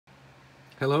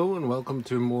Hello and welcome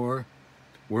to more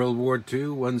World War II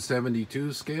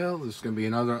 172 scale. This is going to be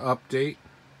another update,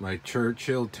 my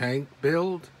Churchill tank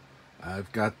build.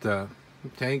 I've got the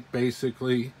tank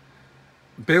basically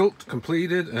built,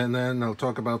 completed, and then I'll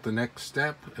talk about the next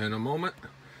step in a moment.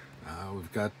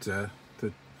 We've got the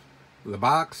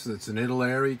box that's an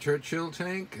Italy Churchill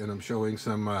tank, and I'm showing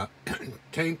some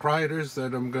tank riders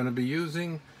that I'm going to be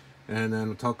using, and then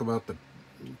we'll talk about the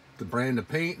brand of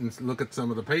paint and look at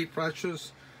some of the paint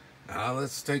brushes.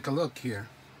 Let's take a look here.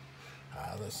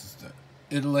 This is the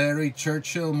Italy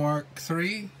Churchill Mk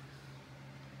III.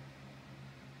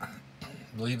 I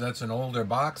believe that's an older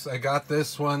box. I got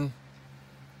this one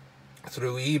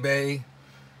through eBay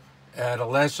at a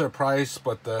lesser price,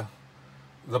 but the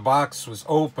box was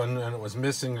open and it was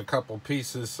missing a couple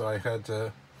pieces, so I had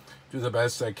to do the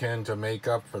best I can to make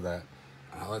up for that.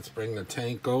 Let's bring the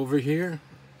tank over here.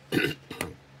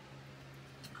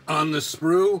 On the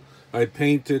sprue, I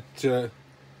painted an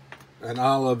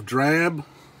olive drab,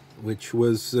 which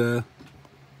was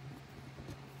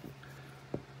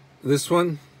this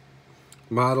one,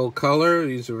 model color.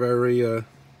 These are very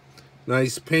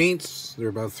nice paints. They're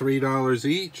about $3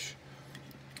 each.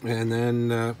 And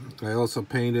then I also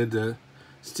painted a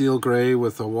steel gray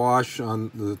with a wash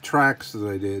on the tracks that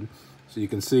I did. So you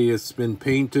can see it's been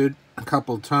painted a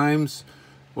couple times,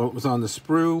 what was on the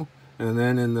sprue. And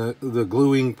then in the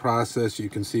gluing process, you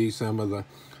can see some of the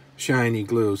shiny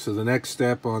glue. So the next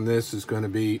step on this is going to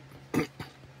be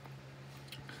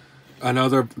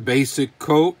another basic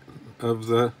coat of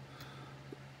the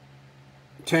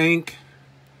tank.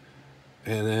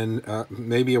 And then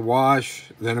maybe a wash.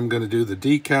 Then I'm going to do the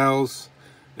decals.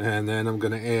 And then I'm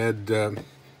going to add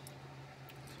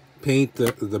paint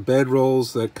the bed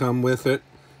rolls that come with it.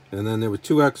 And then there were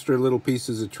 2 extra little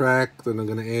pieces of track that I'm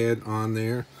going to add on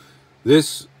there.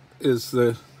 This is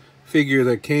the figure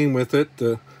that came with it,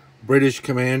 the British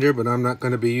Commander, but I'm not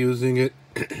going to be using it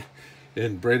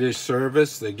in British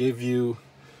service. They give you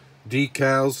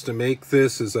decals to make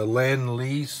this as a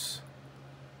Lend-Lease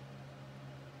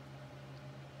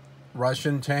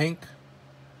Russian tank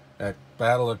at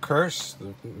Battle of Kursk,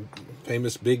 the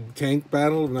famous big tank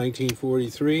battle of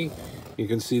 1943. You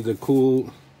can see the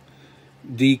cool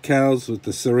decals with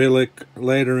the Cyrillic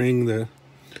lettering, the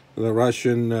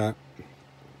Russian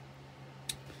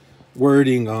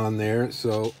wording on there,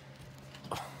 so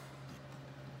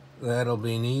that'll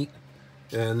be neat.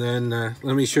 And then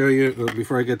let me show you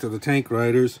before I get to the tank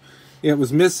riders. Yeah, it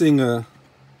was missing the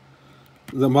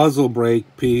muzzle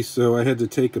brake piece, so I had to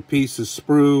take a piece of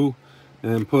sprue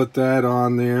and put that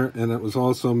on there, and it was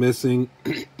also missing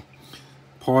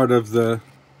part of the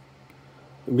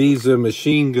Misa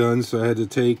machine gun, so I had to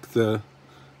take the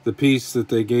piece that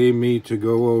they gave me to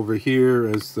go over here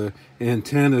as the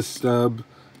antenna stub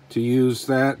to use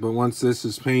that. But once this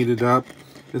is painted up,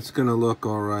 it's going to look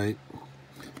all right.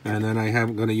 And then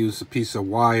I'm going to use a piece of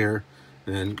wire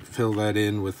and fill that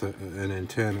in with an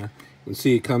antenna. You can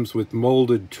see it comes with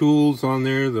molded tools on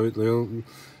there. I'm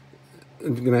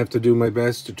going to have to do my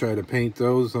best to try to paint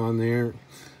those on there.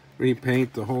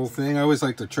 Repaint the whole thing. I always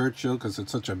like the Churchill because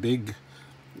it's such a big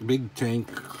tank,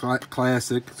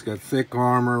 classic. It's got thick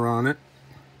armor on it.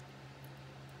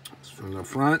 It's from the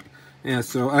front. Yeah,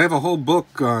 so I have a whole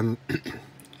book on,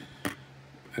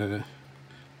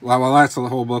 well, that's the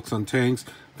whole book's on tanks.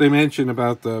 They mention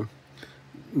about the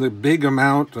big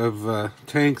amount of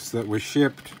tanks that were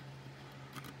shipped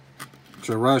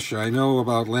to Russia. I know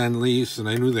about Lend-Lease, and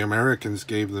I knew the Americans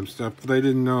gave them stuff, but I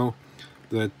didn't know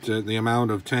that the amount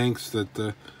of tanks that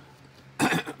the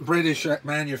British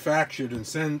manufactured and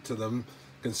sent to them,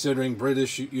 considering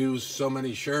British used so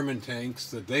many Sherman tanks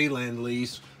that they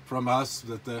Lend-Lease from us,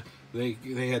 that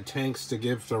they had tanks to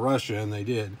give to Russia, and they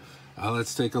did.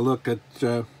 Let's take a look at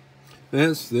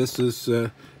this. This is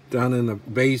done in a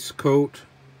base coat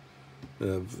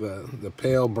of the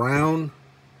pale brown.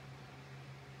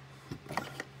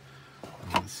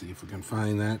 Let's see if we can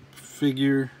find that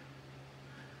figure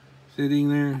sitting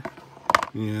there.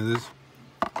 Yeah,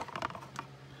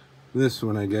 this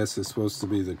one, I guess, is supposed to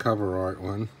be the cover art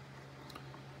one.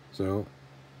 So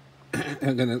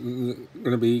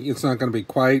it's not gonna be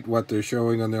quite what they're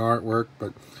showing on the artwork,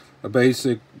 but a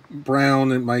basic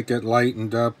brown. It might get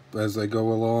lightened up as I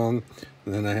go along,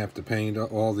 and then I have to paint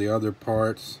all the other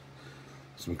parts,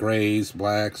 some grays,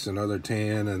 blacks, and other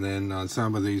tan. And then on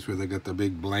some of these where they got the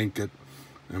big blanket,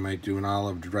 I might do an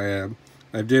olive drab.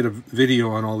 I did a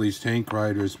video on all these tank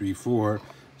riders before,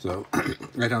 so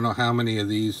I don't know how many of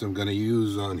these I'm going to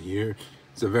use on here.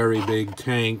 It's a very big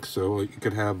tank, so you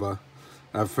could have a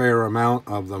fair amount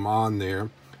of them on there.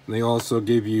 And they also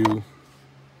give you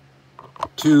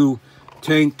 2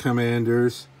 tank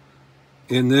commanders.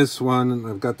 In this one,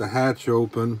 I've got the hatch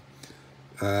open.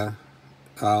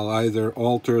 I'll either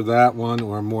alter that one,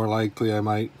 or more likely I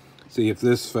might see if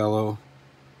this fellow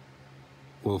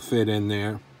will fit in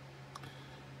there.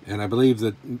 And I believe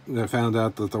that I found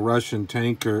out that the Russian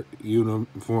tanker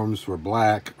uniforms were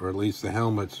black, or at least the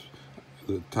helmets,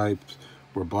 the types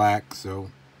were black, so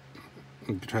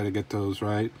I'll try to get those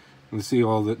right. And see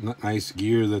all the nice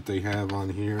gear that they have on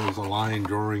here. There's a line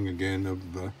drawing again of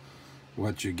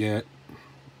what you get.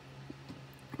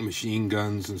 Machine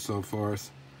guns and so forth.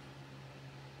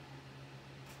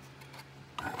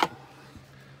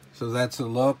 So that's a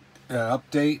look,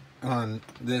 update on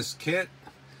this kit.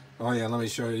 Oh yeah, let me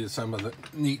show you some of the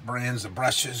neat brands of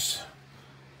brushes.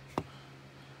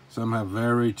 Some have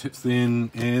very thin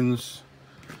ends.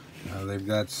 They've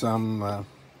got some,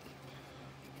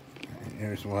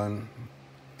 here's one,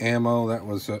 ammo, that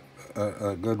was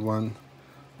a good one.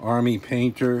 Army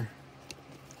Painter.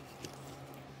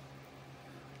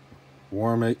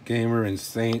 Warmate Gamer and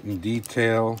Saint in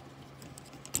Detail.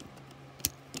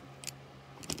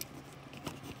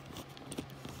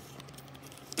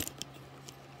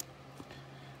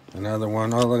 Another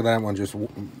one. Oh, look at that one, just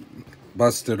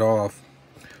busted off.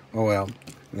 Oh well,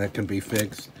 that can be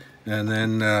fixed. And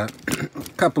then a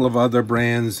couple of other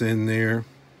brands in there.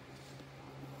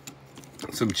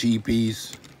 Some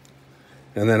cheapies.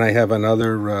 And then I have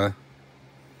another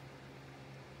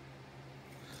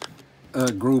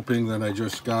grouping that I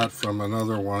just got from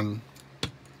another one.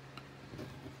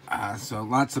 So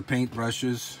lots of paint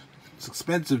brushes. It's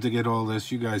expensive to get all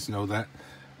this, you guys know that.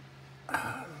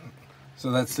 So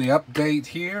that's the update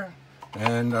here,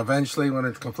 and eventually when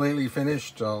it's completely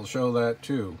finished I'll show that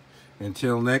too.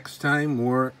 Until next time,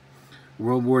 more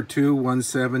World War II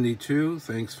 172.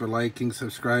 Thanks for liking,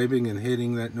 subscribing, and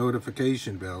hitting that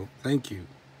notification bell. Thank you.